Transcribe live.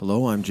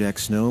Hello, I'm Jack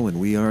Snow, and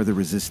we are the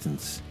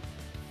Resistance.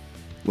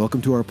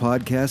 Welcome to our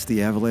podcast,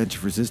 The Avalanche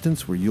of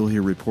Resistance, where you'll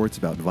hear reports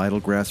about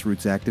vital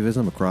grassroots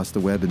activism across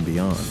the web and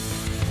beyond.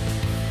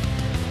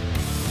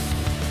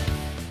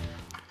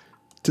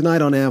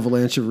 Tonight on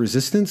Avalanche of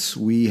Resistance,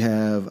 we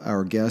have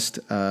our guest,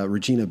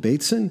 Regina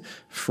Bateson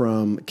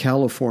from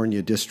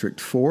California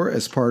District 4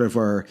 as part of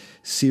our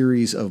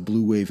series of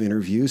Blue Wave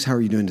interviews. How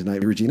are you doing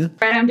tonight, Regina?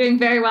 I'm doing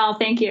very well,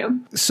 thank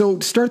you. So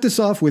start this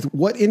off with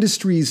what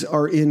industries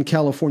are in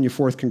California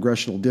 4th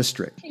Congressional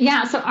District?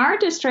 Yeah, so our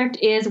district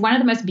is one of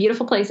the most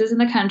beautiful places in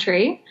the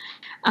country.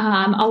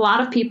 A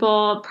lot of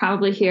people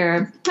probably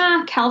hear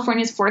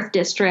California's 4th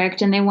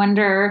District, and they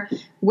wonder,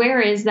 where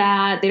is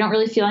that? They don't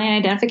really feel any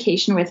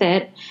identification with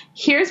it.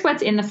 Here's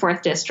what's in the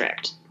 4th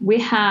District. We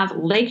have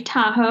Lake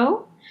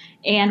Tahoe,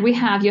 and we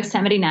have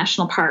Yosemite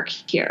National Park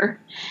here.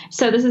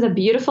 So this is a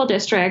beautiful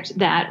district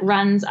that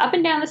runs up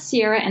and down the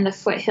Sierra and the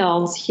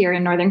foothills here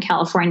in Northern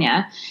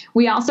California.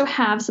 We also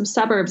have some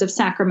suburbs of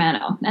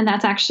Sacramento, and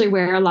that's actually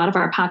where a lot of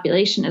our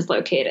population is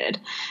located.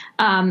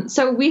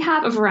 So we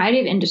have a variety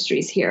of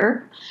industries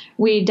here.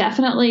 We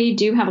definitely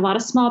do have a lot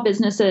of small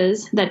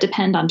businesses that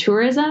depend on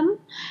tourism.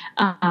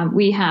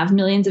 We have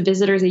millions of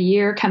visitors a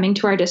year coming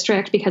to our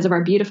district because of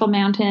our beautiful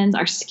mountains,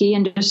 our ski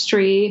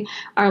industry,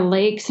 our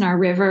lakes, and our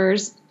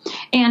rivers.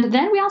 And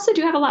then we also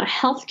do have a lot of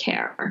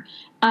healthcare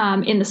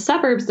in the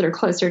suburbs that are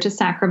closer to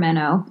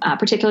Sacramento,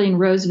 particularly in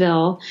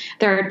Roseville.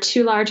 There are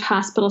 2 large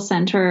hospital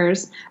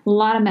centers, a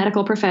lot of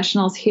medical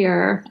professionals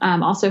here,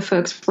 also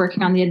folks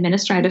working on the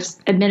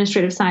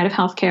administrative side of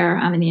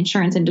healthcare in the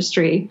insurance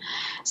industry.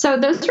 So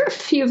those are a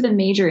few of the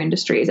major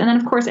industries. And then,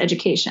 of course,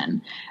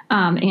 education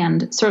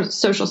and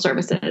social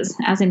services,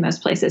 as in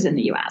most places in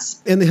the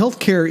U.S. And the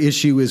healthcare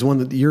issue is one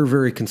that you're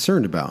very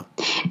concerned about.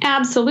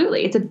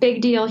 Absolutely. It's a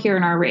big deal here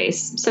in our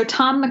race. So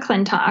Tom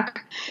McClintock,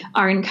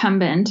 our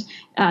incumbent,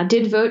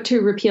 did vote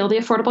to repeal the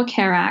Affordable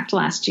Care Act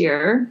last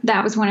year.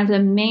 That was one of the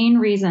main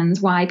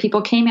reasons why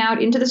people came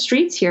out into the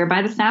streets here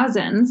by the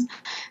thousands,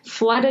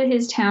 flooded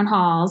his town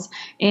halls,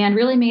 and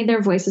really made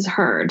their voices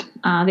heard.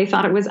 They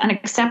thought it was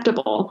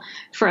unacceptable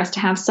for us to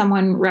have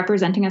someone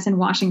representing us in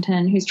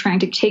Washington who's trying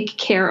to take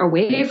care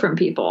away from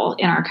people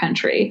in our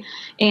country.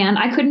 And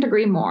I couldn't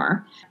agree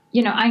more.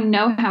 You know, I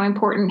know how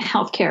important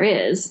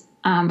healthcare is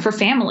for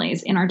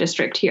families in our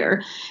district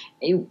here.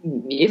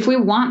 If we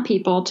want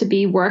people to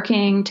be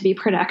working, to be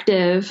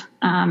productive,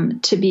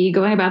 to be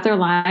going about their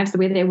lives the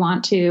way they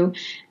want to,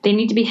 they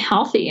need to be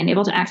healthy and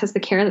able to access the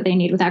care that they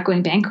need without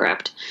going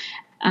bankrupt.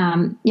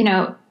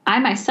 I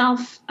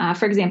myself,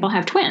 for example,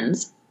 have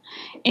twins.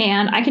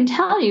 And I can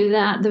tell you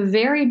that the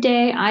very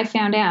day I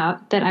found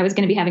out that I was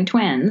going to be having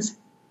twins,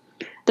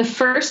 the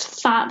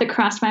first thought that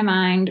crossed my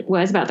mind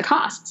was about the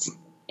costs.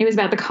 It was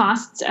about the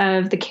costs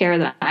of the care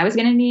that I was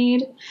going to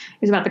need. It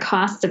was about the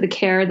costs of the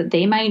care that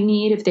they might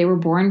need if they were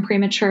born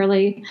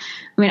prematurely.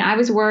 I mean, I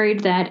was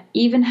worried that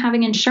even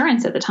having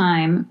insurance at the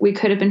time, we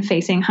could have been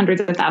facing hundreds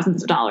of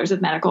thousands of dollars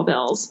of medical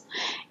bills.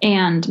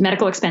 And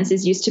medical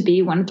expenses used to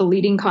be one of the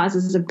leading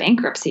causes of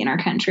bankruptcy in our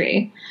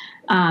country.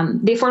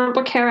 The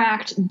Affordable Care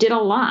Act did a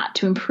lot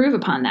to improve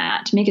upon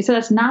that, to make it so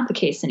that's not the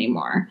case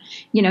anymore.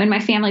 You know, in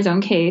my family's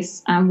own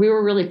case, we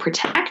were really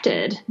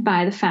protected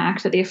by the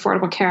fact that the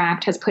Affordable Care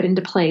Act has put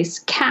into place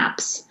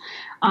caps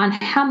on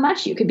how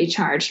much you could be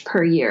charged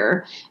per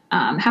year,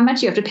 how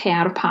much you have to pay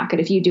out of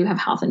pocket if you do have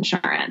health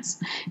insurance.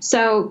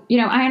 So,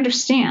 I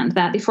understand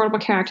that the Affordable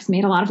Care Act has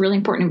made a lot of really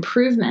important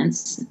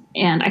improvements,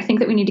 and I think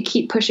that we need to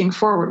keep pushing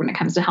forward when it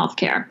comes to health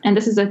care. And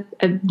this is a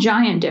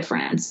giant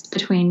difference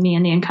between me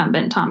and the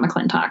incumbent, Tom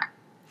McClintock.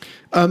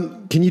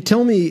 Can you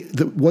tell me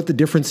what the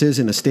difference is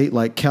in a state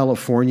like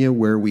California,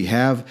 where we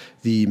have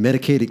the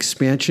Medicaid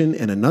expansion,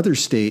 and another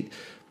state,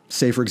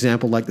 say, for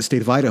example, like the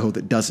state of Idaho,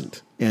 that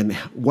doesn't, and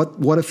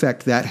what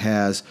effect that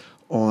has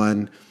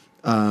on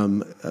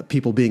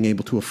people being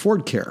able to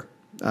afford care,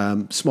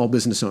 small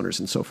business owners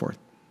and so forth?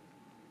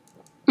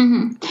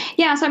 Mm-hmm.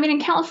 Yeah, so in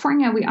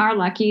California, we are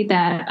lucky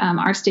that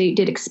our state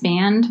did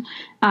expand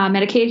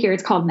Medicaid. Here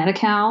it's called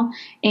Medi-Cal.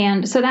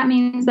 And so that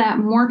means that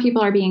more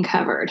people are being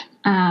covered,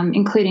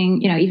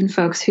 including, even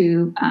folks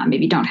who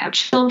maybe don't have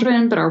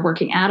children but are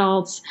working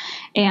adults.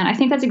 And I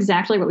think that's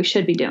exactly what we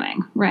should be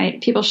doing,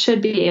 right? People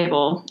should be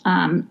able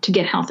to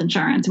get health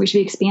insurance. We should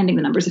be expanding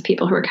the numbers of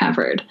people who are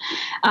covered.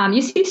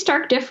 You see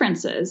stark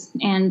differences.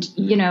 And,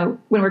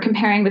 when we're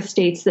comparing with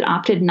states that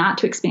opted not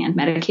to expand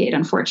Medicaid,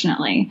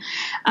 unfortunately,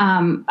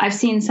 I've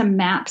seen some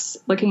maps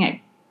looking at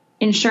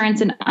insurance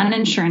and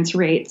uninsurance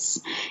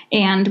rates.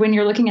 And when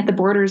you're looking at the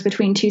borders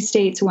between 2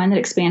 states, one that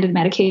expanded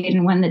Medicaid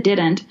and one that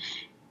didn't,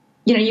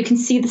 you can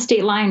see the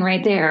state line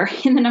right there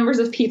in the numbers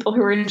of people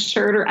who are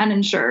insured or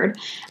uninsured.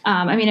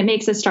 It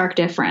makes a stark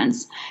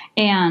difference.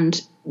 And,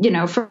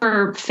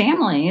 for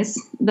families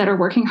that are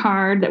working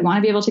hard, that want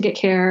to be able to get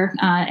care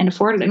and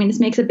afford it, this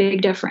makes a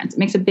big difference. It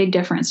makes a big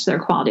difference to their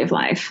quality of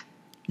life.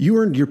 You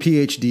earned your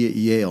PhD at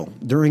Yale.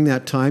 During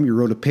that time, you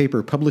wrote a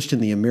paper published in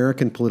the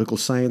American Political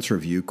Science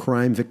Review,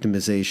 Crime,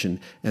 Victimization,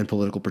 and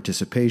Political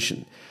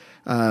Participation.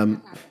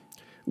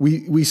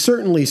 We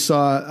certainly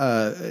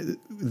saw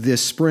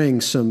this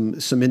spring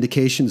some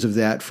indications of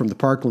that from the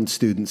Parkland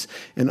students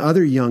and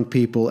other young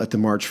people at the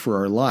March for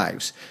Our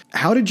Lives.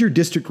 How did your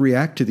district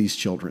react to these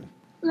children?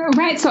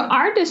 Right. So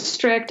our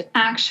district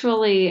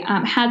actually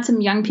had some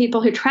young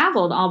people who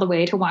traveled all the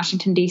way to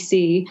Washington,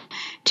 D.C.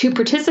 to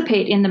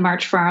participate in the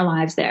March for Our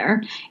Lives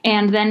there,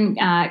 and then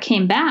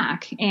came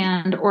back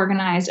and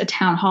organized a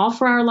town hall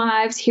for our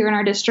lives here in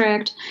our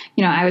district.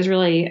 I was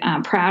really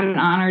proud and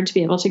honored to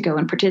be able to go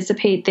and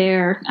participate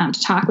there,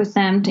 to talk with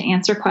them, to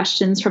answer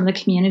questions from the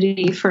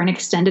community for an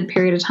extended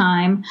period of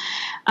time.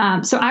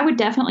 So I would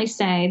definitely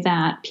say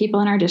that people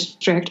in our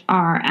district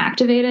are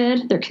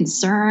activated. They're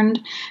concerned.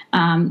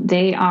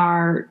 They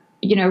are,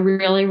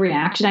 really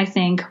reacted, I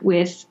think,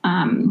 with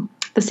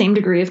the same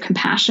degree of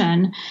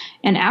compassion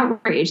and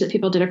outrage that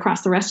people did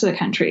across the rest of the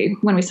country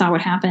when we saw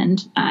what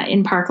happened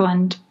in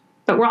Parkland.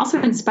 But we're also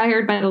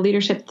inspired by the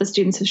leadership that the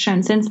students have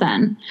shown since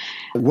then.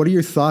 What are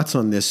your thoughts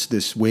on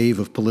this wave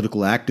of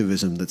political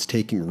activism that's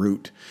taking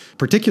root,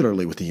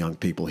 particularly with the young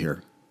people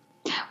here?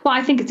 Well,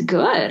 I think it's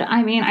good.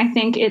 I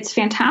think it's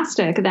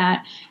fantastic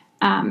that,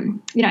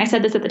 I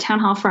said this at the Town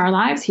Hall for Our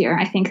Lives here.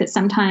 I think that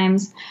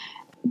sometimes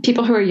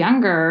people who are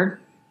younger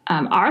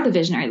are the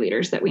visionary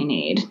leaders that we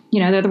need.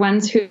 They're the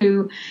ones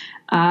who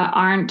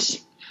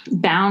aren't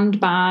bound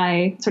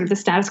by sort of the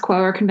status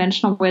quo or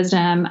conventional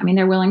wisdom.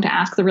 They're willing to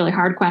ask the really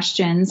hard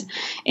questions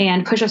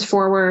and push us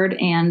forward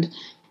and,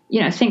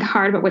 think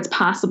hard about what's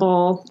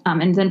possible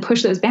and then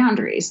push those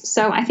boundaries.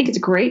 So I think it's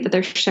great that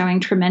they're showing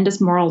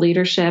tremendous moral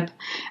leadership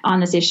on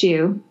this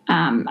issue.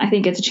 I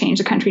think it's a change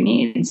the country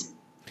needs.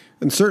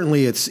 And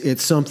certainly,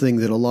 it's something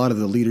that a lot of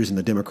the leaders in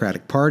the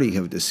Democratic Party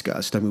have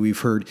discussed. We've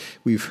heard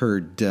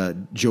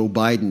Joe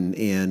Biden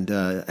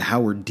and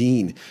Howard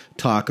Dean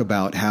talk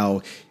about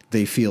how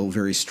they feel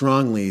very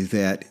strongly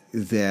that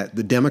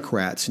the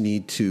Democrats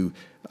need to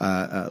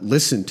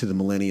listen to the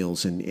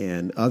millennials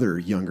and other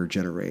younger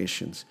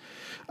generations.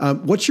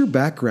 What's your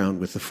background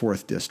with the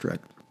 4th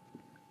District?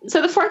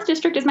 So the 4th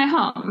District is my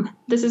home.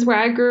 This is where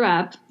I grew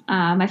up.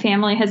 My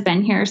family has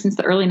been here since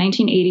the early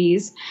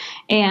 1980s,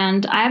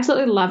 and I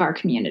absolutely love our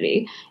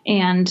community.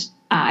 And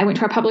I went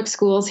to our public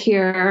schools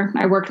here.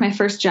 I worked my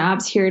first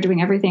jobs here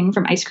doing everything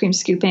from ice cream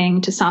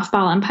scooping to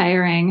softball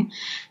umpiring.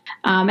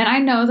 And I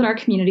know that our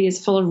community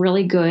is full of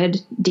really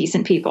good,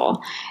 decent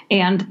people.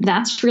 And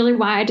that's really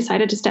why I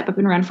decided to step up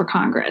and run for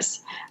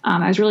Congress.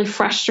 I was really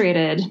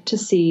frustrated to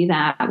see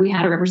that we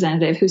had a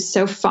representative who's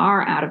so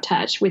far out of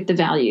touch with the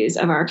values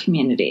of our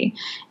community.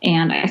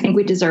 And I think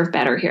we deserve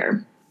better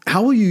here.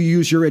 How will you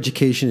use your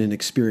education and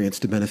experience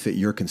to benefit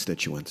your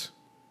constituents?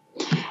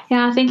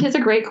 Yeah, I think it's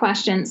a great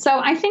question. So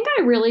I think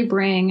I really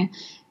bring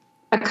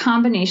a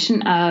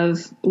combination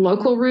of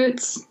local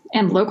roots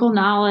and local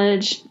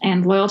knowledge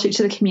and loyalty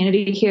to the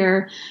community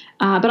here,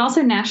 but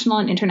also national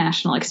and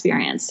international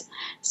experience.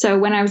 So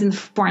when I was in the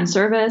Foreign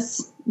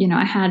Service,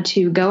 I had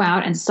to go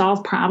out and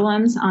solve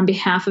problems on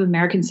behalf of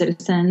American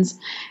citizens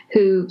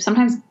who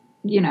sometimes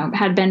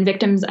had been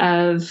victims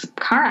of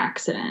car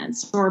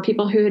accidents or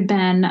people who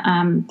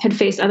had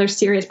faced other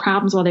serious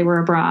problems while they were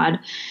abroad.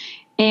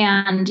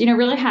 And,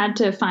 really had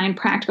to find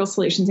practical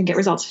solutions and get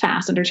results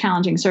fast under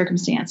challenging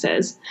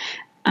circumstances.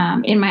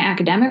 In my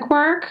academic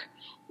work,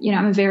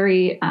 I'm a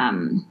very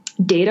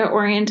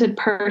data-oriented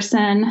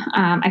person.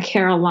 I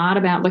care a lot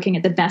about looking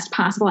at the best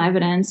possible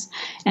evidence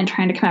and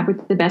trying to come up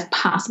with the best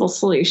possible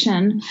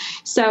solution.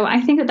 So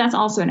I think that that's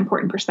also an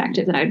important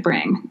perspective that I'd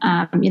bring.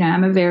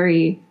 I'm a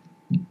very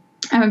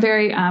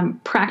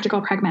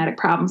practical, pragmatic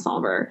problem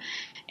solver,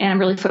 and I'm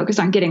really focused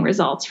on getting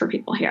results for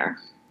people here.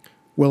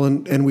 Well,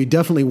 and we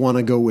definitely want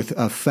to go with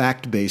a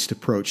fact-based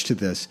approach to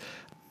this.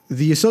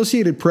 The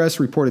Associated Press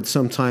reported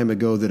some time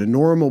ago that a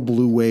normal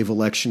blue wave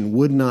election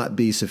would not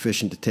be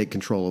sufficient to take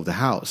control of the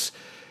House.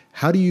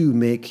 How do you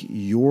make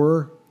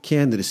your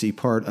candidacy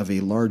part of a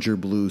larger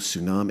blue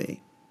tsunami?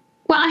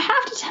 Well, I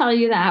have to tell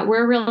you that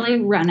we're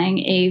really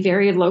running a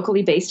very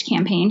locally based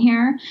campaign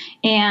here.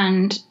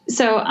 And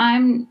so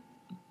I'm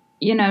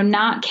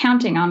not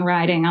counting on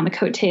riding on the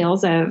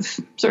coattails of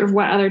sort of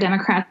what other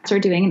Democrats are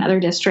doing in other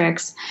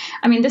districts.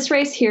 This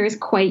race here is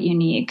quite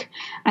unique.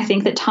 I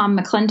think that Tom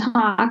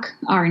McClintock,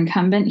 our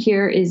incumbent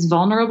here, is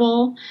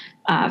vulnerable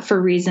for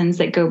reasons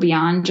that go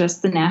beyond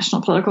just the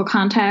national political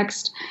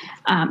context.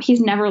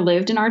 He's never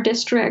lived in our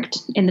district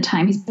in the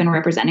time he's been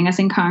representing us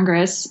in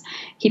Congress.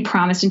 He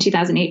promised in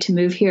 2008 to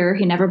move here.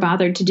 He never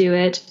bothered to do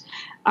it.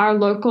 Our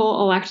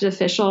local elected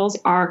officials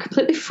are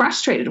completely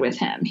frustrated with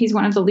him. He's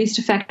one of the least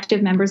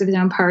effective members of his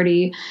own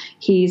party.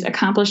 He's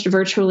accomplished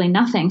virtually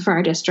nothing for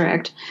our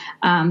district,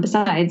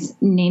 besides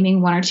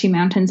naming 1 or 2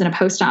 mountains and a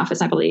post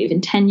office, I believe,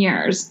 in 10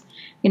 years.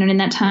 And in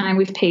that time,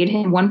 we've paid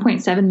him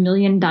 $1.7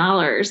 million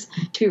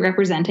to be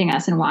representing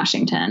us in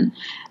Washington.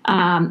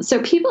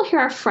 So people here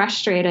are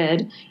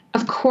frustrated.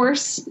 Of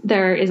course,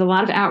 there is a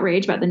lot of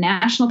outrage about the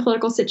national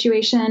political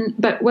situation.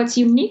 But what's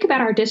unique about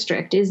our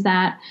district is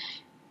that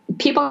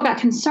people got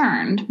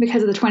concerned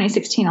because of the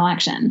 2016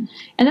 election.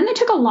 And then they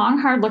took a long,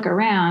 hard look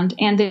around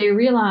and they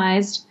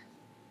realized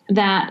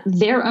that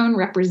their own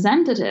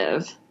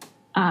representative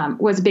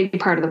was a big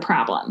part of the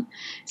problem.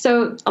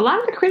 So a lot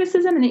of the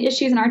criticism and the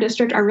issues in our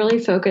district are really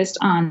focused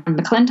on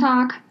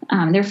McClintock.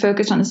 They're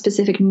focused on the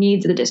specific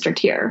needs of the district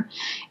here.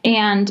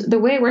 And the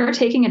way we're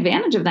taking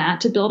advantage of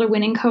that to build a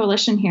winning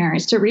coalition here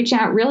is to reach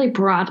out really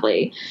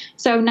broadly.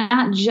 So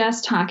not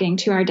just talking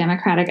to our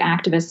Democratic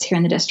activists here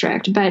in the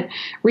district, but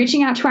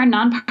reaching out to our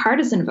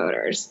nonpartisan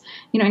voters.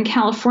 In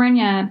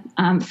California,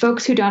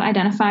 folks who don't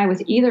identify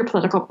with either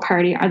political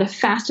party are the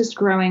fastest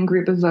growing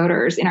group of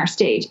voters in our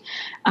state.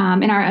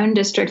 In our own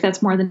district,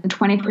 that's more than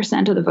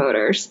 20% of the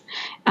voters.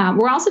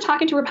 We're also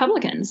talking to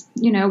Republicans.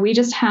 We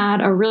just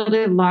had a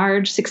really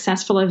large,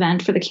 successful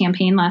event for the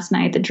campaign last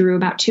night that drew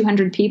about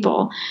 200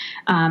 people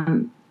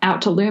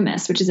out to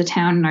Loomis, which is a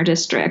town in our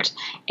district.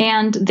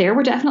 And there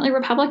were definitely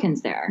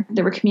Republicans there.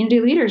 There were community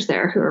leaders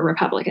there who are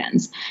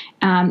Republicans.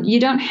 You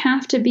don't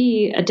have to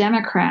be a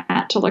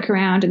Democrat to look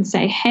around and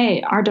say,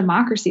 hey, our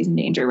democracy is in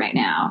danger right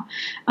now.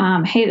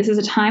 Hey, this is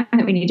a time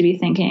that we need to be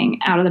thinking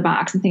out of the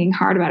box and thinking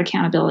hard about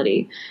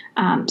accountability.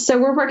 So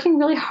we're working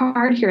really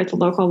hard here at the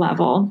local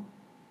level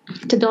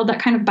to build that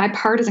kind of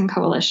bipartisan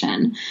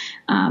coalition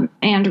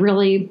and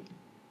really,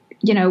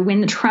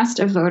 win the trust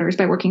of voters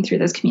by working through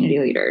those community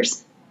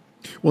leaders.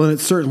 Well, and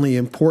it's certainly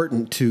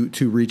important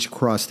to reach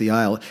across the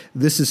aisle.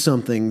 This is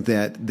something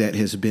that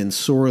has been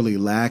sorely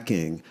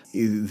lacking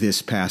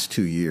this past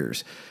 2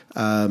 years.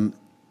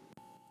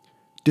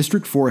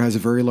 District 4 has a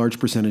very large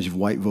percentage of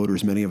white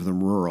voters, many of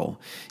them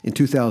rural. In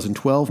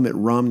 2012, Mitt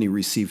Romney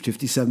received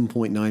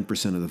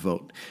 57.9% of the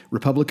vote.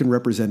 Republican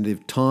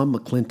Representative Tom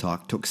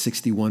McClintock took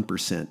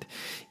 61%.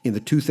 In the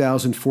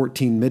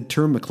 2014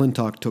 midterm,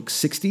 McClintock took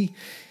 60%.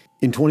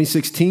 In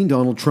 2016,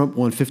 Donald Trump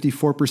won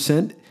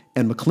 54%.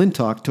 And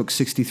McClintock took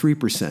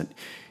 63%.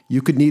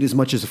 You could need as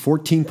much as a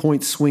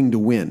 14-point swing to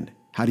win.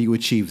 How do you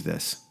achieve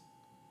this?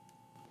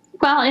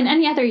 Well, in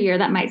any other year,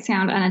 that might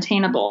sound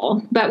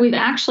unattainable, but we've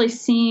actually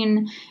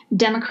seen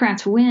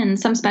Democrats win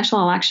some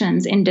special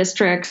elections in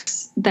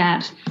districts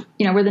that,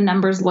 where the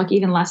numbers look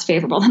even less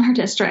favorable than our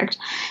district.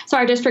 So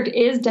our district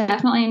is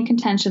definitely in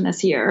contention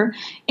this year.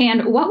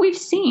 And what we've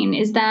seen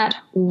is that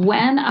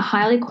when a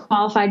highly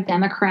qualified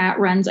Democrat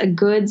runs a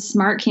good,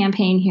 smart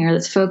campaign here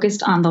that's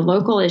focused on the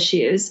local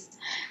issues,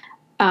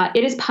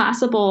 it is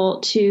possible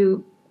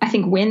to, I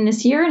think, win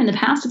this year. And in the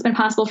past, it's been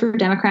possible for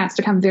Democrats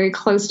to come very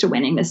close to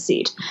winning this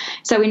seat.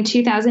 So in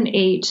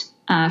 2008,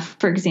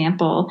 for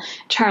example,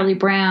 Charlie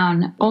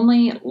Brown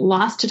only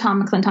lost to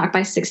Tom McClintock by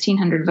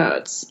 1,600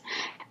 votes.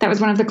 That was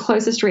one of the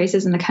closest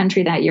races in the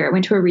country that year. It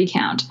went to a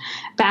recount.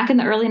 Back in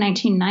the early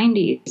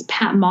 1990s,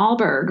 Pat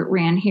Malberg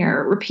ran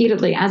here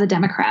repeatedly as a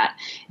Democrat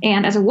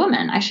and as a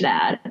woman, I should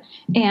add.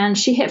 And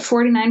she hit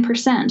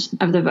 49%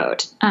 of the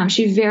vote.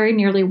 She very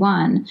nearly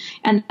won.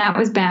 And that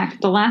was back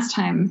the last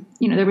time,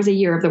 there was a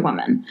year of the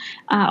woman.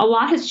 A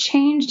lot has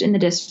changed in the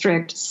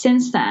district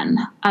since then.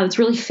 It's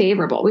really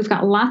favorable. We've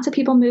got lots of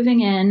people moving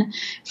in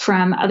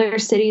from other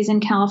cities in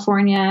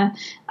California.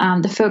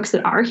 The folks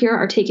that are here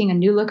are taking a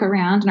new look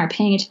around and are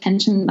paying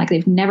attention like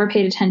they've never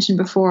paid attention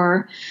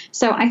before.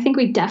 So I think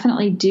we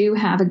definitely do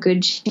have a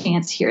good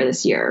chance here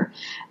this year.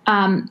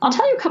 I'll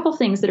tell you a couple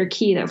things that are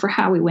key, though, for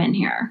how we win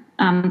here.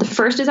 The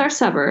first is our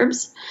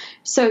suburbs.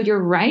 So you're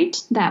right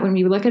that when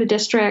we look at a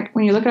district,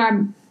 when you look at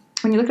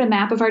a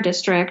map of our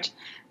district,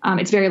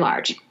 it's very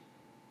large.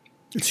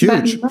 It's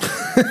huge.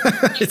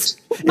 It's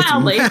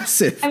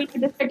massive. I mean, the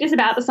district is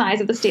about the size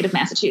of the state of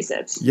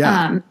Massachusetts.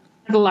 Yeah.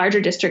 The larger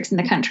districts in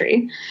the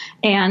country.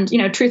 And,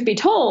 truth be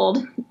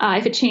told,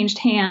 if it changed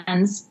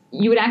hands,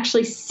 you would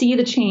actually see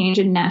the change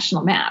in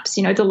national maps.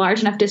 It's a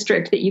large enough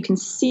district that you can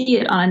see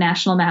it on a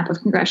national map of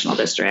congressional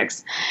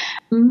districts.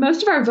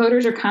 Most of our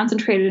voters are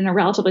concentrated in a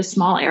relatively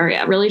small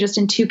area, really just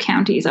in 2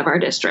 counties of our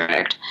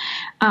district.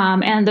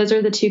 And those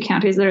are the 2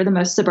 counties that are the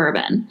most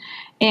suburban.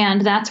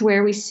 And that's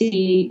where we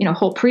see,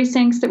 whole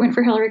precincts that went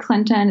for Hillary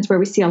Clinton. It's where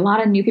we see a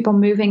lot of new people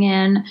moving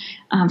in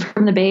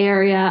from the Bay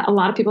Area. A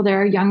lot of people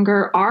there are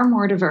younger, are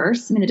more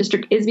diverse. I mean, the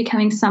district is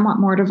becoming somewhat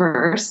more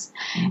diverse.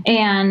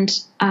 And,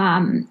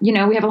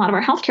 we have a lot of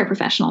our healthcare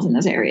professionals in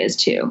those areas,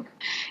 too.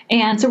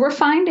 And so we're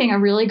finding a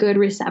really good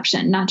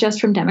reception, not just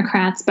from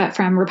Democrats, but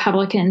from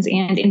Republicans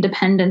and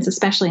independents,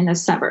 especially in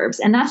those suburbs.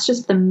 And that's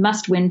just the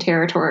must-win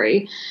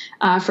territory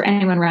for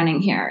anyone running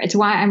here. It's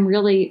why I'm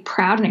really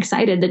proud and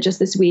excited that just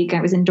this week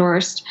I was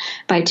endorsed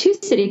by 2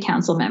 city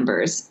council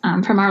members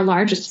from our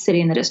largest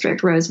city in the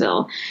district,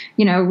 Roseville.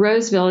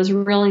 Roseville is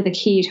really the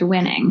key to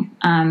winning.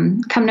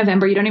 Come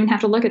November, you don't even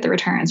have to look at the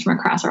returns from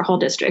across our whole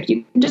district.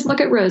 You can just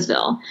look at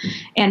Roseville.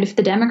 And if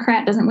the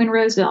Democrat doesn't win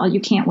Roseville,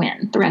 you can't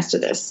win the rest of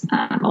this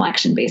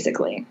election,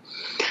 basically.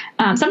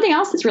 Something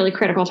else that's really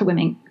critical to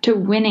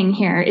winning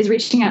here is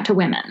reaching out to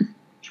women.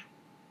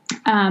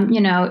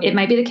 It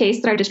might be the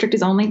case that our district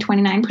is only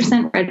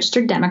 29%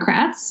 registered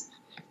Democrats.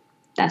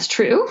 That's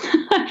true.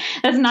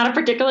 That's not a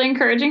particularly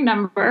encouraging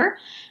number.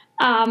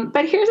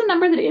 But here's a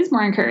number that is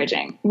more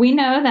encouraging. We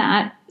know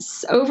that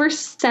over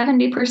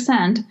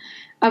 70%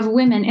 of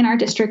women in our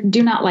district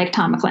do not like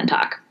Tom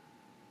McClintock.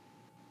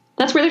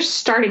 That's where they're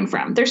starting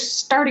from. Their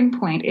starting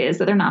point is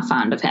that they're not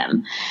fond of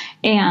him.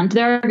 And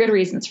there are good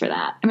reasons for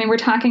that. I mean, we're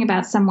talking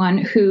about someone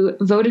who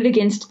voted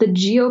against the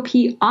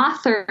GOP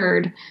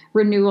authored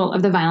renewal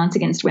of the Violence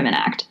Against Women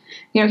Act.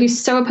 You know, he's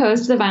so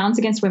opposed to the Violence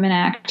Against Women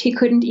Act, he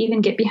couldn't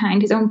even get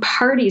behind his own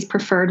party's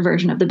preferred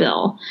version of the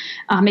bill,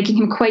 making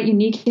him quite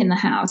unique in the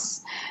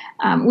House.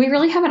 We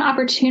really have an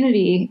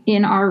opportunity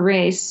in our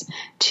race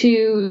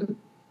to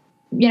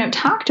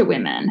talk to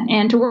women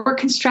and to work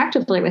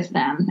constructively with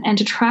them and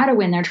to try to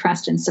win their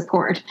trust and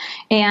support.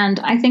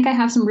 And I think I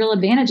have some real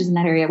advantages in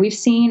that area. We've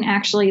seen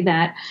actually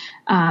that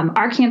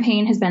our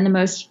campaign has been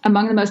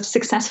among the most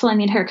successful in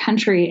the entire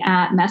country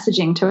at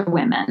messaging to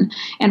women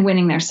and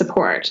winning their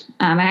support.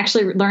 I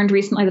actually learned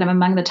recently that I'm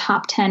among the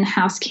top 10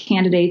 House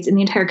candidates in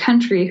the entire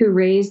country who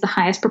raise the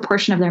highest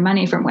proportion of their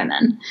money from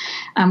women.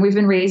 We've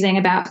been raising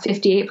about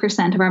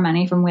 58% of our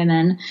money from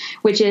women,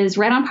 which is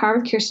right on par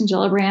with Kirsten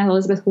Gillibrand,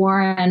 Elizabeth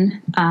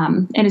Warren,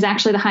 and is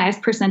actually the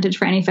highest percentage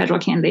for any federal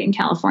candidate in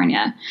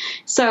California.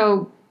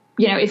 So,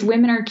 if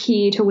women are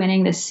key to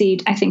winning this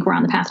seat, I think we're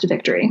on the path to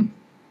victory.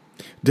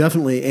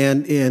 Definitely.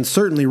 And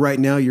certainly right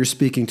now you're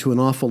speaking to an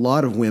awful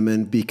lot of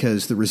women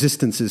because the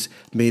resistance is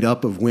made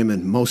up of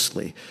women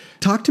mostly.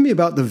 Talk to me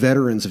about the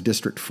veterans of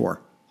District 4.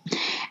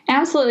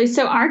 Absolutely.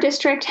 So our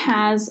district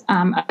has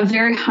a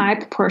very high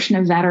proportion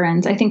of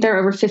veterans. I think there are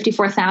over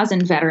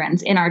 54,000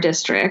 veterans in our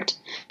district.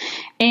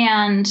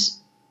 And,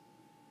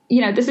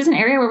 this is an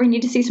area where we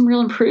need to see some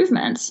real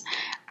improvements.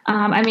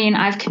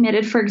 I've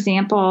committed, for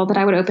example, that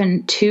I would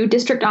open 2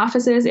 district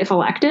offices if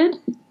elected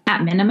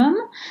at minimum,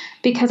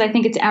 because I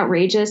think it's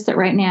outrageous that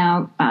right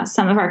now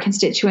some of our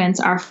constituents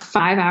are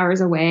 5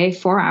 hours away,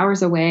 4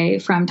 hours away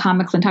from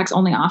Tom McClintock's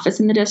only office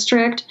in the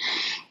district.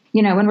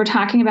 When we're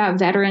talking about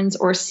veterans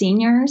or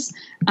seniors,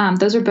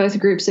 those are both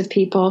groups of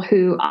people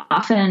who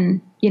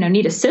often,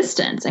 need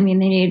assistance. They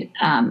need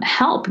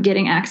help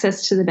getting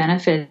access to the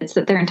benefits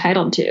that they're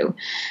entitled to.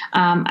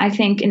 I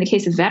think in the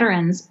case of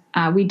veterans,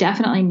 we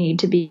definitely need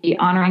to be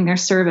honoring their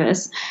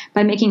service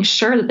by making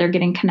sure that they're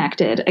getting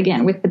connected,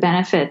 again, with the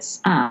benefits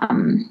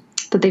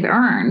that they've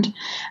earned.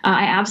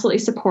 I absolutely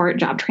support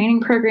job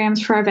training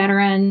programs for our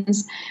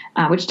veterans,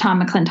 which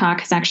Tom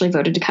McClintock has actually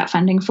voted to cut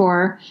funding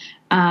for.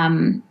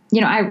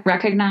 I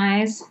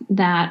recognize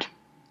that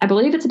I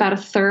believe it's about a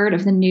third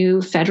of the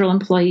new federal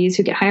employees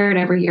who get hired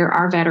every year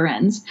are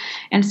veterans.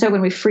 And so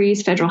when we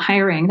freeze federal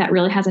hiring, that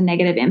really has a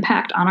negative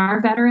impact on our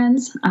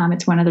veterans.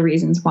 It's one of the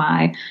reasons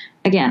why,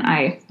 again,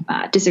 I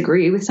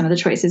disagree with some of the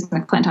choices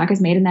McClintock has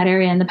made in that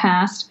area in the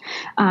past.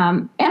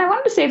 And I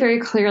wanted to say very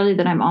clearly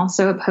that I'm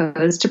also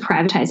opposed to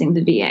privatizing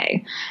the VA.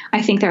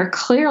 I think there are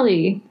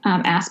clearly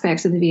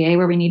aspects of the VA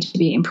where we need to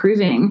be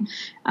improving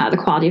the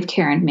quality of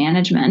care and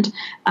management.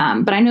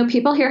 But I know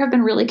people here have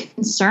been really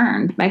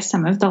concerned by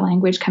some of the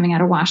language coming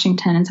out of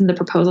Washington and some of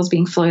the proposals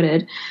being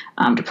floated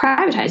to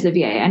privatize the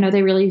VA. I know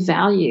they really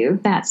value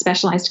that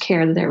specialized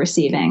care that they're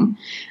receiving.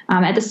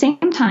 At the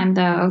same time,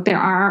 though, there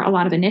are a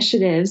lot of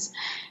initiatives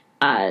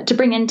to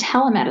bring in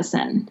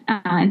telemedicine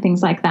and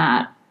things like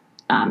that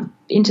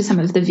into some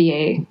of the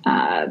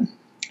VA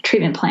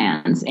treatment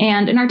plans.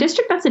 And in our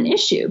district, that's an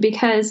issue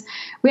because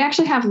we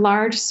actually have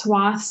large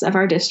swaths of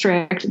our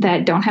district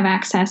that don't have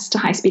access to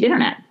high-speed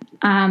internet.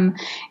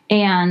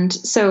 And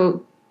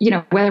so,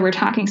 whether we're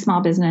talking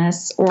small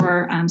business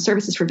or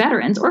services for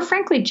veterans or,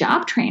 frankly,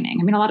 job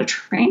training. A lot of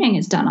training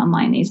is done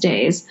online these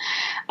days.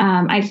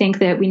 I think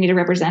that we need a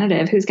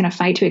representative who's going to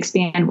fight to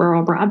expand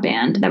rural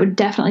broadband. That would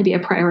definitely be a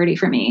priority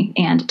for me.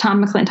 And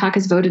Tom McClintock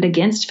has voted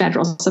against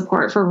federal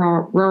support for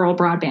rural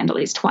broadband at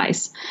least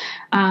twice.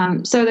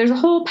 So there's a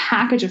whole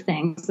package of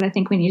things that I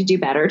think we need to do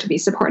better to be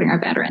supporting our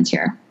veterans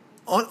here.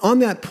 On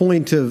that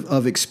point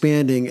of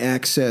expanding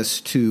access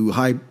to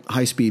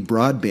high-speed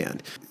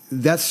broadband,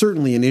 that's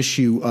certainly an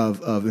issue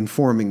of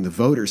informing the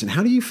voters. And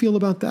how do you feel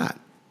about that?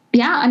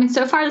 Yeah,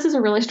 so far this is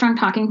a really strong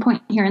talking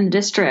point here in the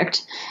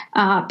district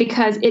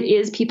because it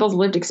is people's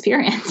lived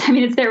experience.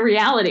 It's their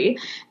reality.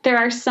 There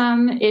are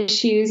some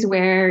issues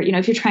where,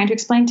 if you're trying to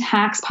explain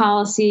tax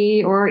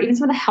policy or even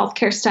some of the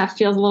healthcare stuff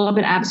feels a little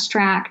bit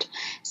abstract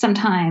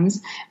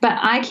sometimes. But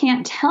I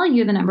can't tell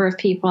you the number of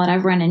people that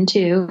I've run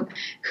into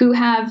who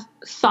have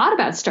thought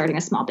about starting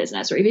a small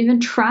business or even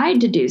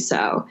tried to do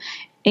so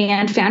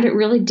and found it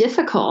really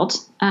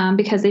difficult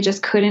because they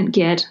just couldn't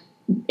get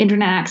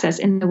internet access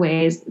in the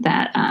ways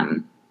that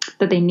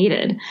that they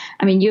needed.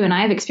 You and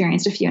I have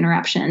experienced a few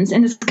interruptions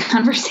in this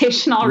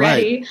conversation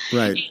already.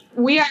 Right.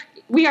 We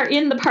are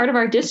in the part of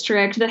our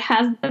district that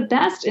has the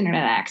best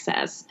internet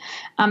access.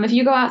 If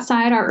you go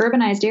outside our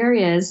urbanized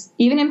areas,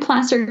 even in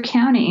Placer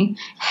County,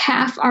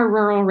 half our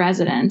rural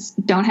residents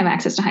don't have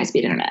access to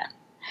high-speed internet.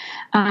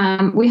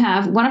 We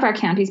have one of our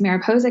counties,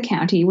 Mariposa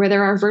County, where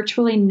there are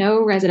virtually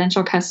no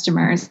residential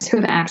customers who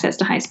have access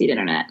to high-speed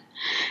internet.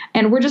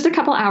 And we're just a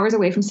couple hours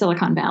away from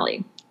Silicon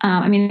Valley.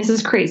 This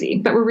is crazy,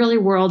 but we're really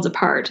worlds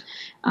apart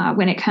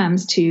when it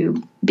comes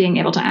to being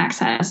able to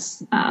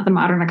access the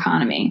modern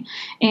economy.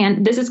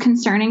 And this is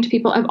concerning to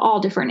people of all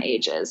different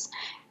ages.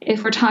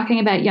 If we're talking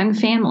about young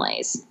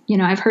families,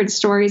 I've heard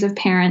stories of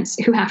parents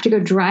who have to go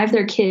drive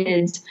their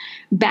kids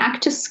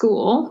back to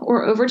school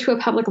or over to a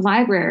public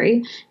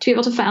library to be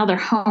able to file their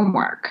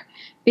homework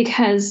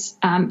because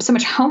so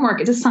much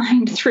homework is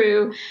assigned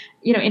through,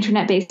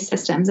 internet-based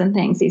systems and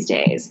things these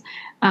days.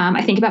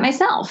 I think about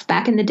myself.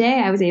 Back in the day,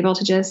 I was able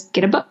to just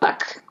get a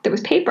book that was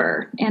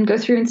paper and go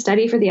through and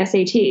study for the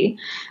SAT.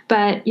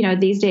 But,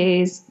 these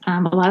days,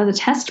 a lot of the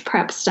test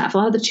prep stuff, a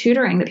lot of the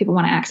tutoring that people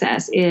want to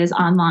access is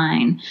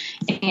online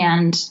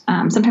and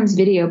sometimes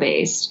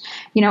video-based.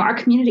 Our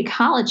community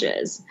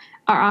colleges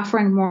are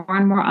offering more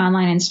and more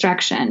online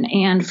instruction.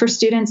 And for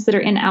students that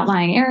are in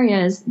outlying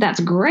areas, that's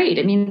great.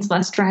 It means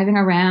less driving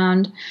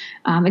around.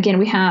 Again,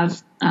 we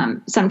have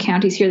some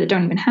counties here that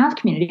don't even have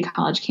community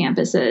college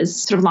campuses,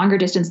 sort of longer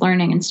distance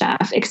learning and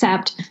stuff,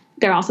 except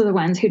they're also the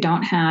ones who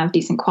don't have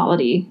decent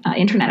quality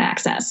internet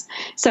access.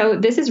 So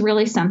this is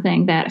really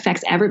something that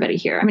affects everybody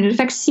here. I mean, it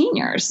affects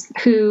seniors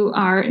who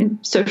are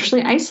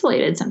socially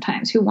isolated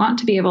sometimes, who want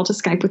to be able to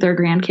Skype with their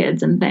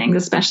grandkids and things,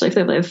 especially if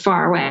they live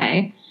far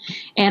away.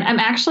 And I'm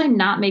actually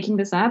not making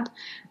this up.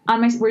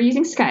 We're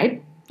using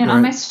Skype, and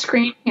on my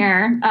screen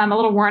here, a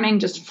little warning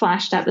just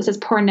flashed up that says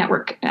poor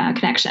network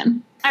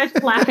connection. I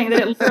was laughing that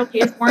it literally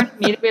is warning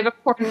me that we have a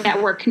poor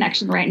network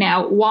connection right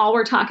now while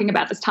we're talking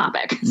about this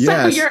topic.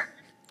 Yes. So you're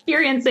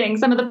experiencing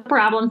some of the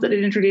problems that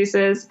it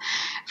introduces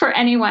for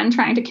anyone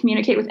trying to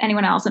communicate with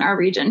anyone else in our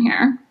region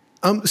here.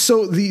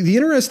 So the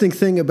interesting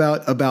thing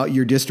about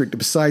your district,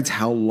 besides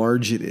how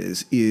large it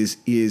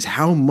is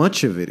how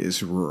much of it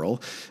is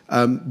rural.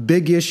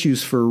 Big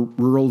issues for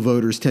rural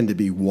voters tend to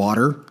be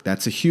water.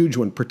 That's a huge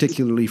one,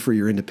 particularly for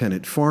your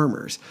independent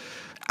farmers.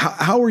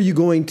 How are you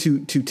going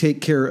to take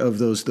care of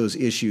those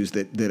issues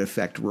that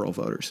affect rural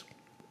voters?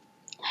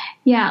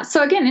 Yeah.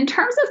 So again, in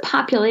terms of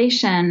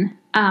population,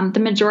 the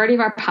majority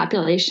of our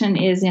population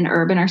is in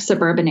urban or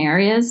suburban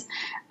areas.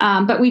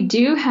 But we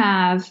do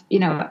have,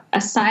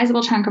 a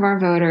sizable chunk of our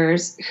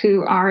voters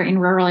who are in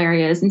rural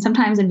areas and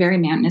sometimes in very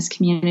mountainous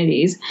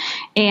communities.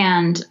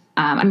 And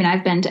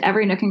I've been to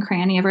every nook and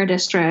cranny of our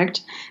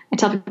district. I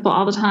tell people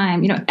all the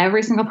time,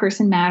 every single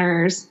person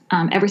matters.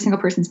 Every single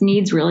person's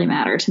needs really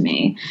matter to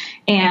me.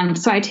 And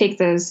so I take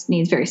those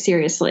needs very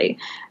seriously.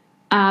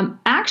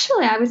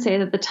 Actually, I would say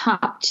that the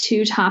top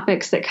two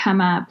topics that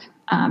come up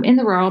in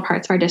the rural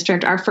parts of our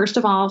district are, first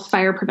of all,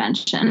 fire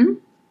prevention.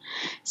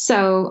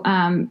 So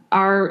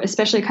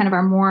especially kind of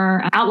our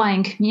more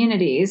outlying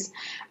communities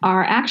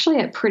are actually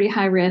at pretty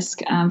high risk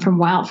from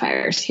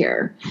wildfires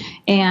here.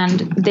 And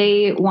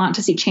they want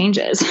to see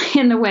changes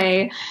in the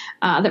way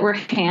that we're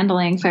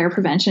handling fire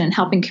prevention and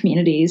helping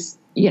communities,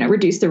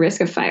 reduce the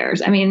risk of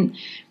fires. I mean,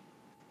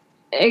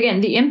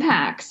 again, the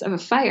impacts of a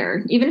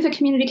fire, even if a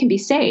community can be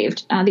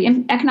saved,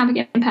 the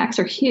economic impacts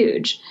are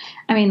huge.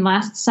 I mean,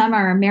 last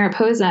summer,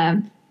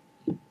 Mariposa,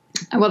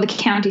 the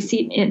county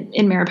seat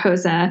in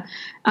Mariposa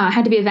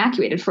had to be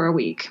evacuated for a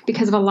week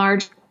because of a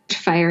large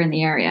fire in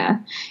the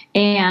area.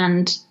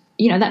 And,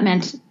 that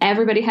meant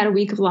everybody had a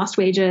week of lost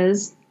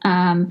wages.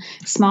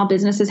 Small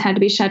businesses had to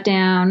be shut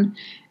down.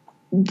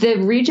 The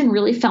region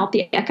really felt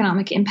the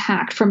economic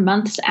impact for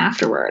months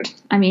afterward.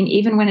 I mean,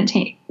 even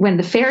when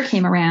the fair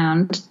came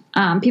around,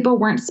 people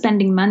weren't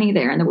spending money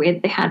there in the way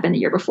that they had been the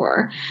year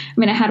before. I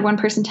mean, I had one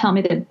person tell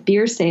me that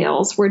beer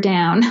sales were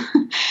down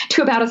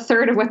to about a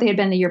third of what they had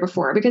been the year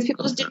before because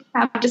people just didn't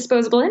have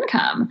disposable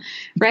income,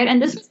 right?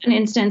 And this was an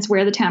instance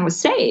where the town was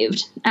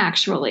saved,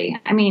 actually.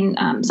 I mean,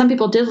 some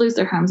people did lose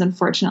their homes,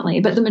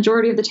 unfortunately, but the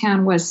majority of the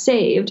town was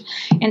saved,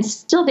 and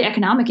still the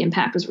economic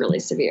impact was really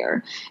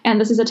severe. And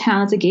this is a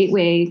town that's a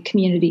gateway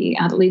community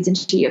that leads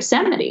into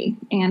Yosemite.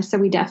 And so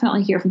we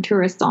definitely hear from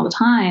tourists all the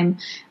time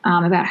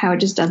about how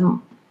it just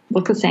doesn't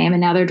look the same. And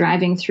now they're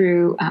driving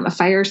through a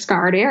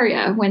fire-scarred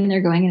area when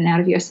they're going in and out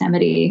of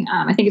Yosemite.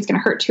 I think it's going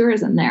to hurt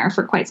tourism there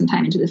for quite some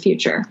time into the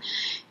future.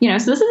 So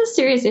this is a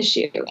serious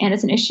issue, and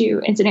it's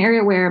an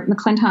area where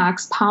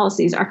McClintock's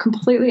policies are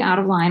completely out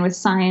of line with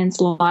science,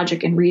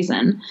 logic, and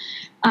reason.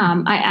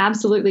 I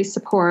absolutely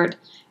support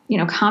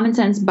common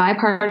sense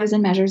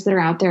bipartisan measures that are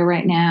out there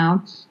right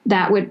now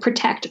that would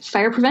protect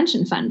fire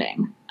prevention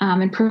funding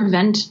and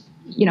prevent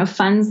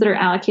funds that are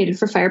allocated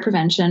for fire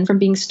prevention from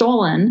being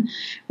stolen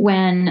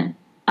when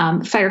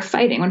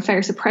when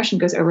fire suppression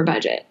goes over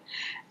budget.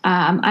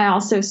 I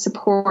also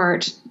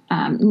support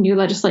new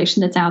legislation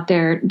that's out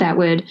there that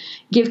would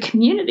give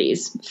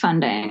communities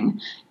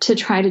funding to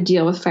try to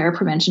deal with fire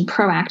prevention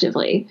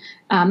proactively.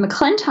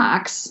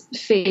 McClintock's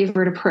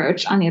favorite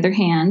approach, on the other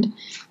hand,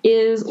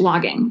 is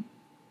logging.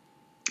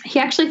 He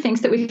actually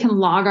thinks that we can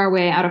log our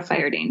way out of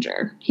fire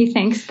danger. He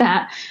thinks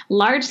that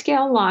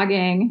large-scale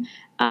logging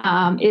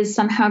is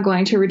somehow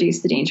going to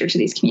reduce the danger to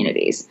these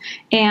communities.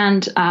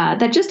 And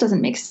that just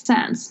doesn't make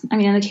sense. I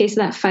mean, in the case of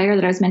that fire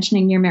that I was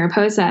mentioning near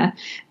Mariposa,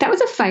 that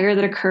was a fire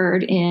that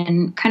occurred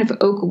in kind of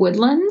oak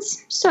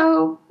woodlands.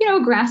 So,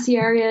 grassy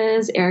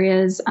areas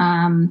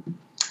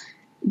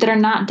that are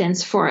not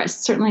dense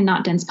forests, certainly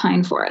not dense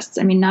pine forests.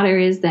 I mean, not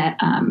areas that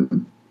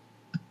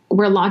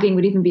where logging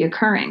would even be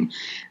occurring.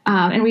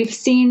 And we've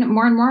seen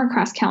more and more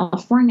across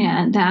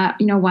California that,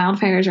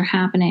 wildfires are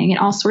happening in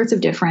all sorts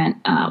of different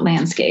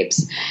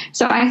landscapes.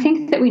 So I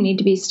think that we need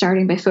to be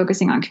starting by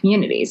focusing on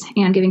communities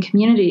and giving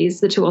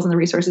communities the tools and the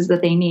resources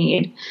that they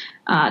need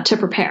to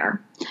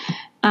prepare.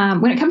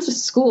 When it comes to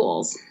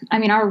schools,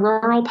 our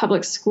rural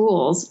public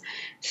schools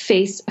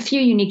face a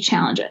few unique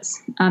challenges.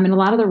 In a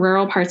lot of the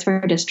rural parts of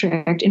our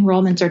district,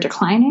 enrollments are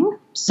declining,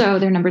 so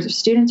their numbers of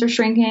students are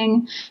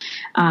shrinking.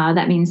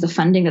 That means the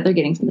funding that they're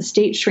getting from the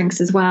state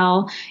shrinks as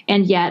well,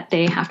 and yet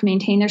they have to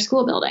maintain their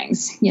school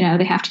buildings.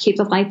 They have to keep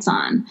the lights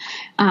on.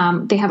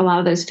 They have a lot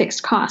of those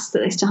fixed costs that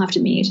they still have to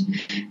meet.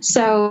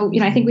 So,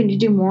 I think we need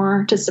to do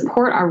more to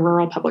support our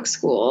rural public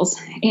schools,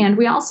 and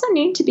we also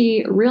need to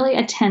be really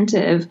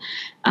attentive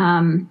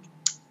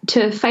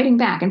to fighting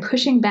back and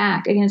pushing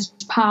back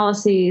against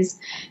policies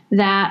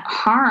that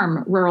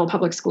harm rural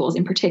public schools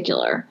in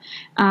particular.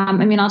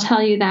 I'll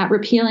tell you that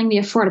repealing the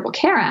Affordable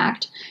Care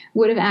Act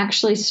would have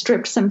actually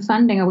stripped some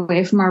funding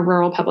away from our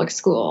rural public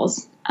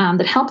schools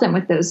that help them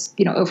with those,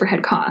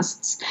 overhead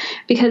costs,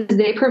 because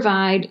they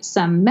provide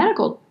some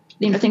medical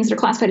things that are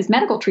classified as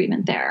medical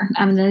treatment there.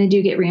 And then they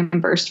do get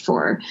reimbursed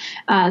for.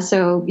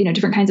 So,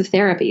 different kinds of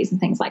therapies and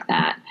things like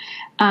that.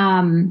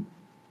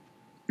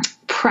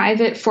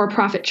 Private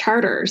for-profit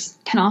charters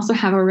can also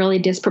have a really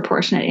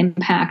disproportionate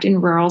impact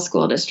in rural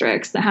school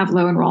districts that have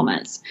low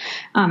enrollments.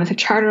 If a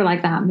charter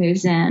like that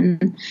moves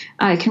in,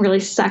 it can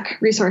really suck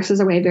resources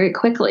away very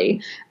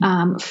quickly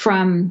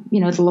from,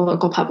 the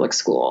local public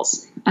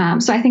schools.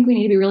 So I think we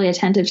need to be really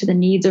attentive to the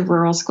needs of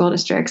rural school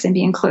districts and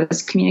be in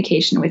close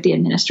communication with the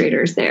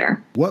administrators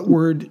there. What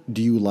word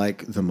do you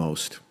like the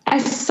most? I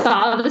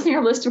saw this in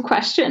your list of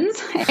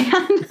questions,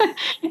 and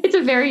it's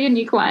a very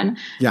unique one.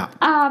 Yeah.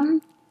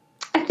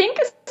 I think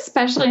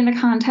especially in the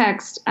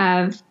context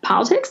of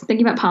politics,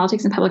 thinking about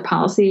politics and public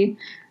policy,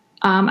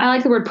 I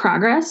like the word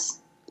progress.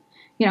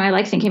 I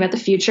like thinking about the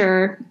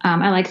future.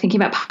 I like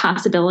thinking about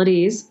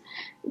possibilities.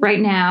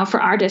 Right now,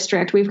 for our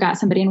district, we've got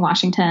somebody in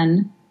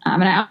Washington,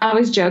 and I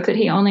always joke that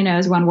he only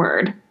knows one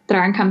word, that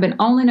our incumbent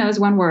only knows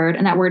one word,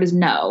 and that word is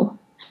no.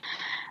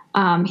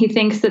 He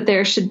thinks that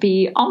there should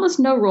be almost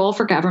no role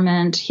for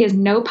government. He has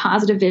no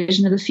positive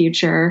vision of the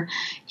future.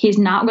 He's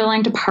not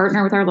willing to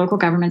partner with our local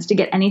governments to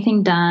get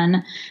anything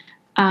done.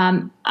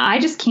 I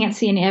just can't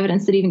see any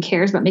evidence that he even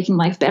cares about making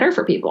life better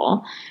for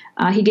people.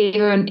 He gave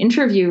an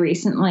interview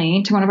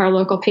recently to one of our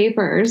local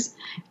papers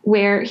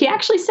where he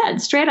actually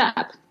said straight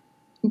up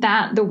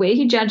that the way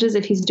he judges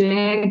if he's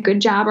doing a good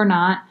job or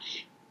not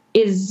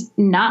is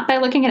not by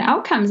looking at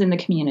outcomes in the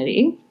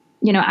community.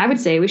 I would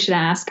say we should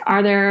ask,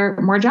 are there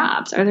more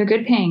jobs? Are there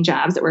good paying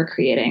jobs that we're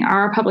creating? Are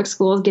our public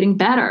schools getting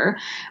better?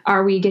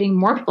 Are we getting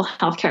more people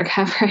healthcare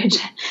coverage,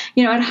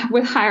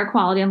 with higher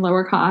quality and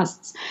lower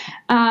costs?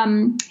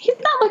 He's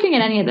not looking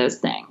at any of those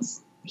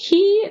things.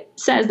 He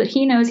says that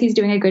he knows he's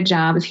doing a good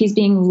job if he's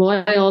being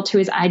loyal to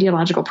his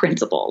ideological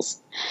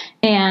principles.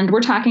 And we're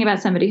talking about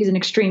somebody who's an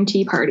extreme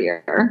Tea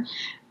Partier.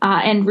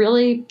 And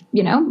really,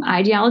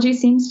 ideology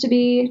seems to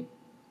be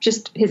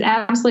just his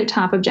absolute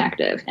top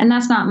objective. And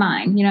that's not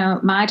mine.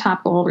 My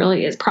top goal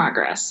really is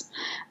progress,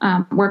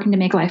 working to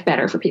make life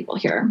better for people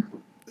here.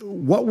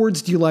 What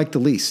words do you like the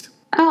least?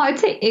 Oh, I'd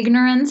say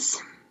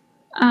ignorance.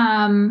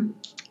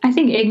 I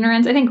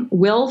think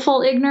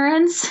willful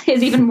ignorance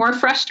is even more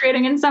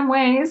frustrating in some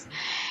ways.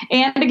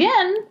 And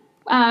again,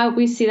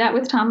 we see that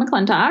with Tom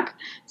McClintock.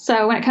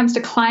 So when it comes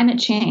to climate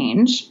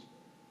change,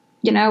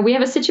 we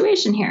have a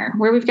situation here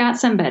where we've got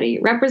somebody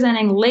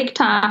representing Lake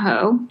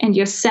Tahoe and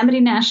Yosemite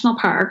National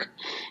Park,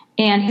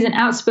 and he's an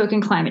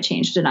outspoken climate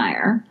change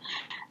denier.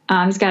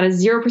 He's got a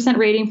 0%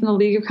 rating from the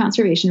League of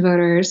Conservation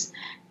Voters.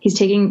 He's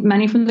taking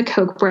money from the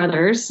Koch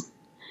brothers.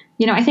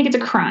 I think it's a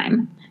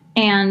crime.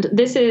 And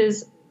this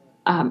is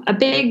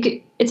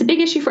it's a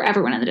big issue for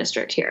everyone in the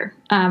district here.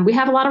 We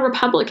have a lot of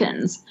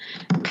Republicans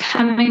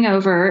coming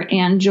over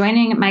and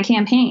joining my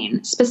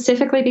campaign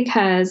specifically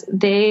because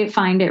they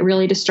find it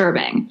really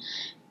disturbing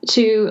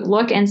to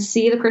look and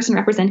see the person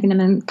representing them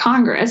in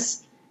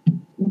Congress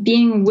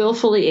being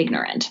willfully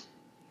ignorant,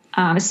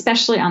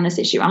 especially on this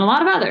issue, on a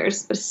lot of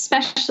others, but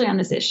especially on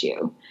this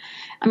issue.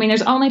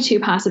 There's only two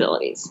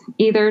possibilities.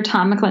 Either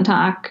Tom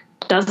McClintock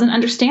doesn't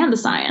understand the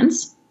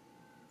science,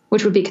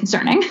 which would be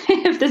concerning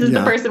if this is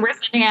the person we're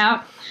sending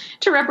out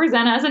to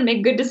represent us and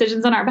make good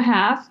decisions on our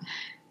behalf,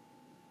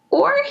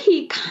 or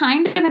he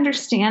kind of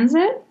understands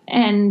it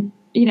and,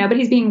 but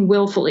he's being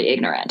willfully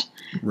ignorant,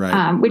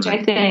 right? Which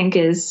I think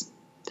is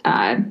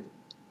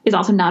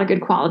also not a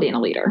good quality in a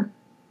leader.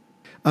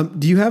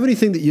 Do you have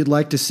anything that you'd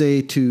like to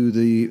say to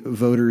the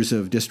voters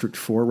of District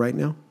 4 right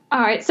now? All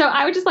right. So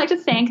I would just like to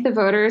thank the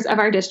voters of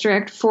our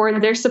district for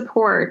their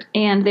support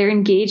and their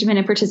engagement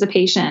and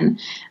participation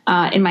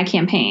in my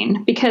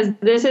campaign, because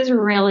this is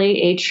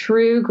really a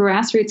true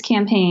grassroots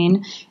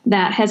campaign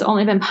that has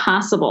only been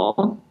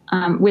possible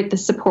with the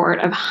support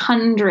of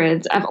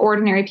hundreds of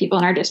ordinary people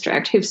in our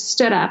district who've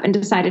stood up and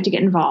decided to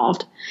get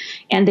involved.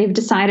 And they've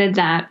decided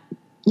that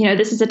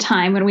this is a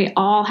time when we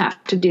all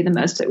have to do the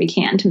most that we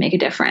can to make a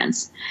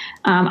difference.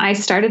 I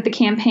started the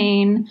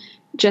campaign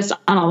just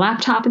on a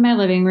laptop in my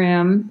living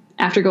room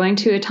after going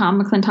to a Tom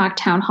McClintock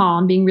town hall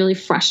and being really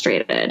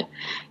frustrated.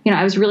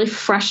 I was really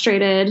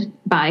frustrated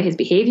by his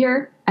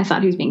behavior. I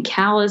thought he was being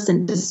callous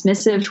and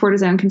dismissive toward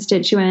his own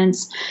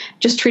constituents,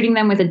 just treating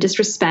them with a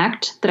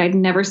disrespect that I'd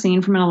never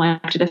seen from an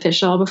elected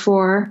official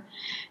before.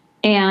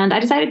 And I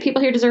decided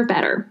people here deserve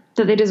better,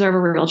 that they deserve a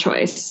real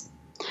choice.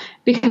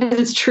 Because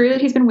it's true that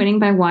he's been winning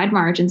by wide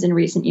margins in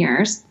recent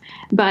years,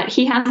 but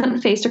he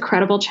hasn't faced a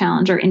credible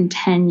challenger in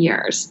 10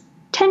 years.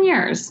 10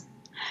 years.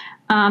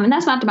 And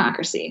that's not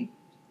democracy.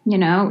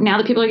 Now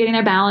that people are getting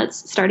their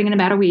ballots starting in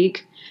about a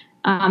week,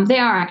 they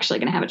are actually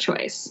going to have a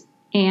choice.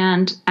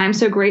 And I'm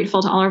so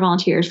grateful to all our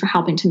volunteers for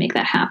helping to make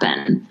that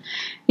happen.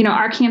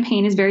 Our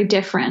campaign is very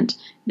different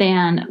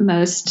than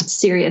most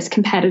serious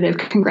competitive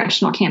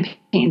congressional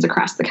campaigns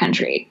across the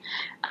country.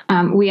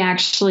 We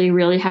actually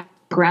really have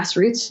a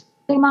grassroots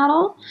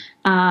model.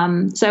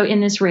 So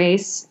in this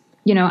race,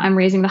 I'm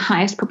raising the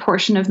highest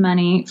proportion of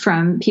money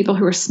from people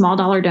who are small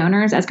dollar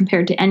donors as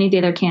compared to any of the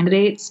other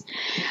candidates.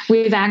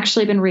 We've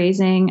actually been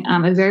raising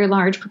a very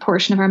large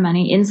proportion of our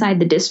money inside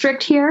the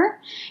district here.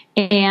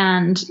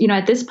 And,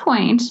 at this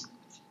point,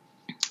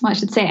 well, I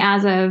should say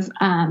as of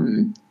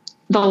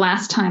the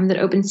last time that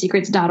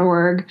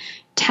OpenSecrets.org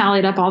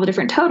tallied up all the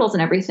different totals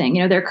and everything,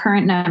 their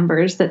current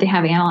numbers that they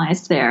have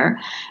analyzed there,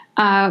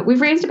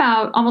 we've raised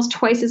about almost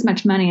twice as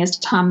much money as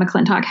Tom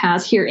McClintock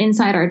has here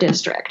inside our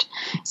district.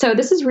 So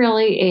this is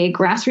really a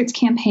grassroots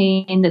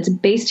campaign that's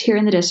based here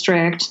in the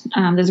district,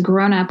 that's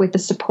grown up with the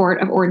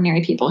support of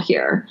ordinary people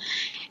here.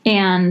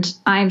 And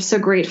I'm so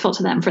grateful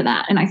to them for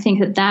that. And I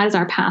think that that is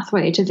our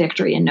pathway to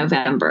victory in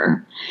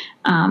November,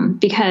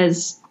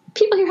 because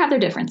people here have their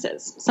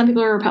differences. Some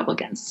people are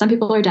Republicans. Some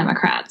people are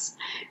Democrats.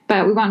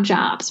 But we want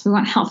jobs. We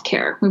want health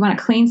care. We want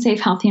a clean, safe,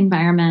 healthy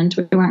environment.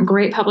 We want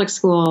great public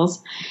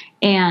schools.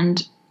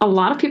 And a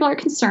lot of people are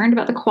concerned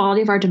about the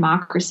quality of our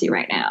democracy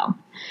right now.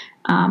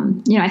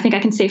 I think I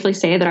can safely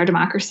say that our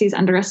democracy is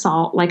under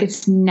assault like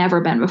it's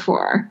never been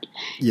before.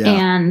 Yeah.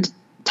 And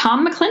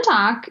Tom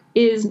McClintock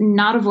is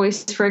not a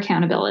voice for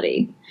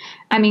accountability.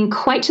 I mean,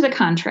 quite to the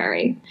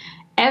contrary.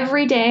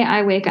 Every day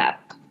I wake up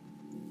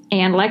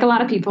and, like a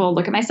lot of people,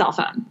 look at my cell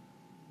phone.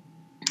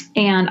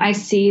 And I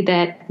see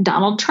that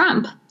Donald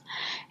Trump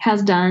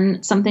has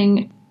done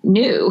something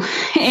new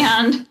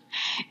and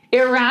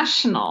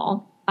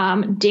irrational,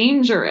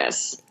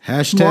 dangerous.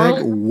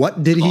 Hashtag,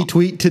 what did he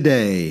tweet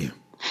today?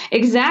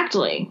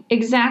 Exactly.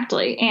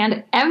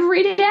 And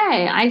every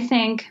day I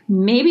think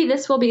maybe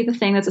this will be the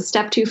thing that's a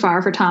step too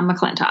far for Tom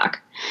McClintock.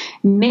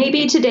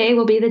 Maybe today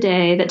will be the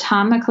day that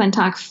Tom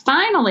McClintock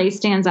finally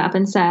stands up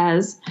and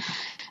says,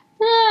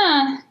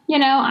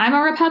 I'm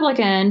a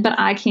Republican, but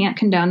I can't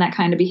condone that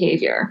kind of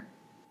behavior.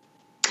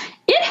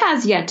 It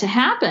has yet to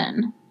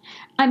happen.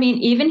 I mean,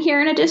 even here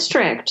in a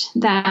district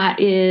that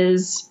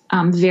is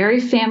very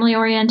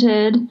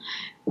family-oriented,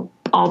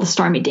 all the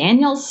Stormy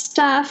Daniels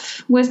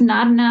stuff was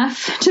not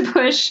enough to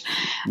push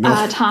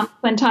Tom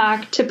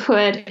McClintock to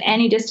put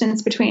any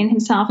distance between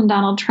himself and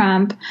Donald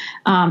Trump.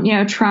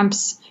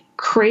 Trump's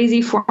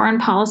crazy foreign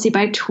policy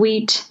by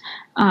tweet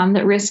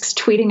that risks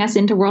tweeting us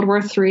into World War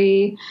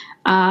III.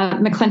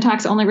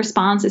 McClintock's only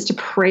response is to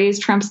praise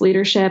Trump's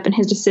leadership and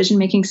his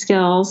decision-making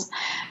skills.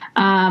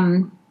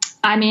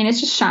 It's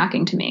just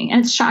shocking to me.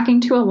 And it's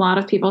shocking to a lot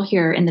of people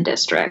here in the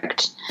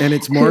district. And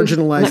it's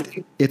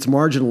marginalized. It's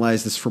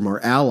marginalized us from our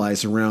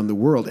allies around the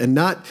world. And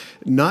not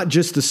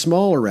just the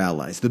smaller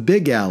allies, the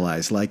big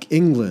allies like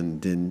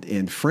England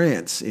and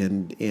France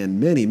and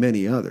many,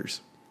 many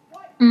others.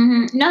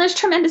 Mm-hmm. No, there's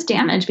tremendous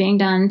damage being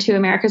done to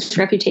America's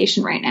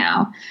reputation right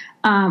now,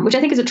 which I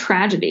think is a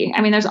tragedy.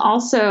 I mean, there's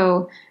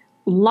also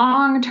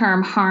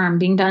long-term harm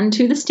being done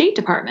to the State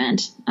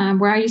Department,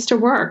 where I used to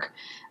work.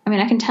 I mean,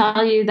 I can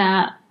tell you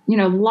that,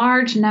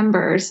 large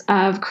numbers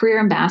of career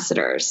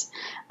ambassadors,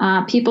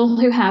 people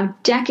who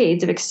have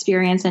decades of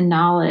experience and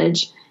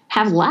knowledge,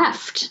 have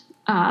left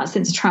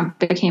since Trump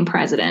became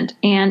president.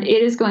 And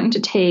it is going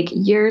to take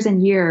years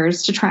and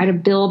years to try to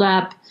build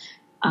up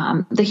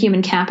the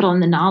human capital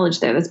and the knowledge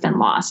there that's been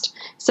lost.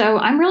 So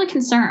I'm really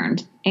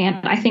concerned.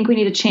 And I think we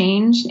need to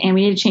change, and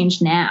we need to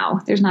change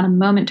now. There's not a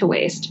moment to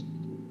waste.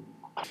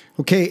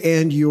 Okay,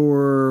 and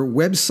your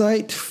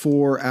website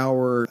for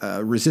our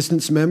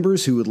resistance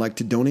members who would like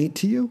to donate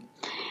to you?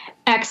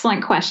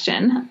 Excellent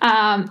question.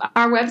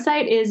 Our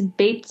website is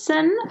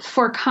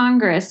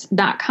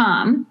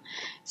batesonforcongress.com.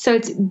 So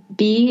it's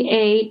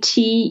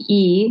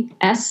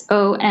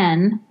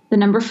BATESON, the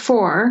number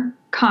 4,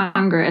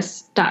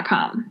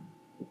 Congress.com.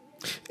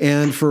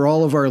 And for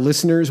all of our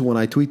listeners, when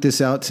I tweet this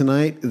out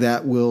tonight,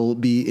 that will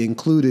be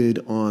included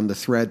on the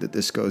thread that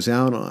this goes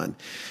out on.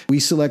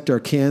 We select our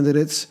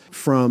candidates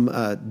from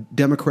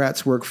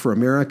Democrats Work for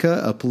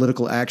America, a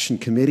political action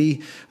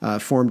committee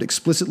formed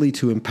explicitly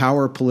to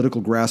empower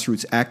political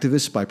grassroots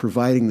activists by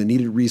providing the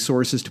needed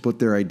resources to put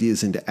their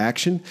ideas into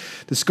action.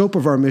 The scope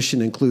of our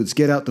mission includes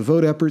get out the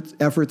vote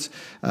efforts,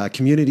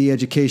 community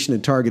education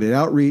and targeted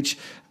outreach,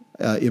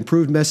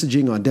 improved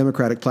messaging on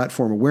Democratic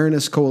platform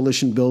awareness,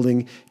 coalition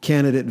building,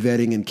 candidate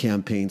vetting, and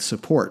campaign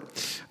support.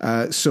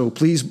 So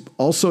please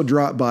also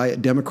drop by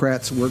at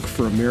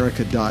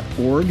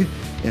democratsworkforamerica.org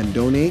and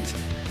donate.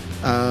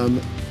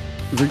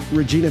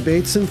 Regina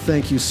Bateson,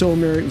 thank you so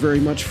very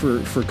much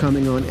for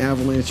coming on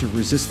Avalanche of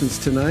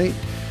Resistance tonight.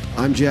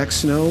 I'm Jack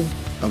Snow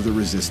of The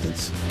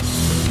Resistance.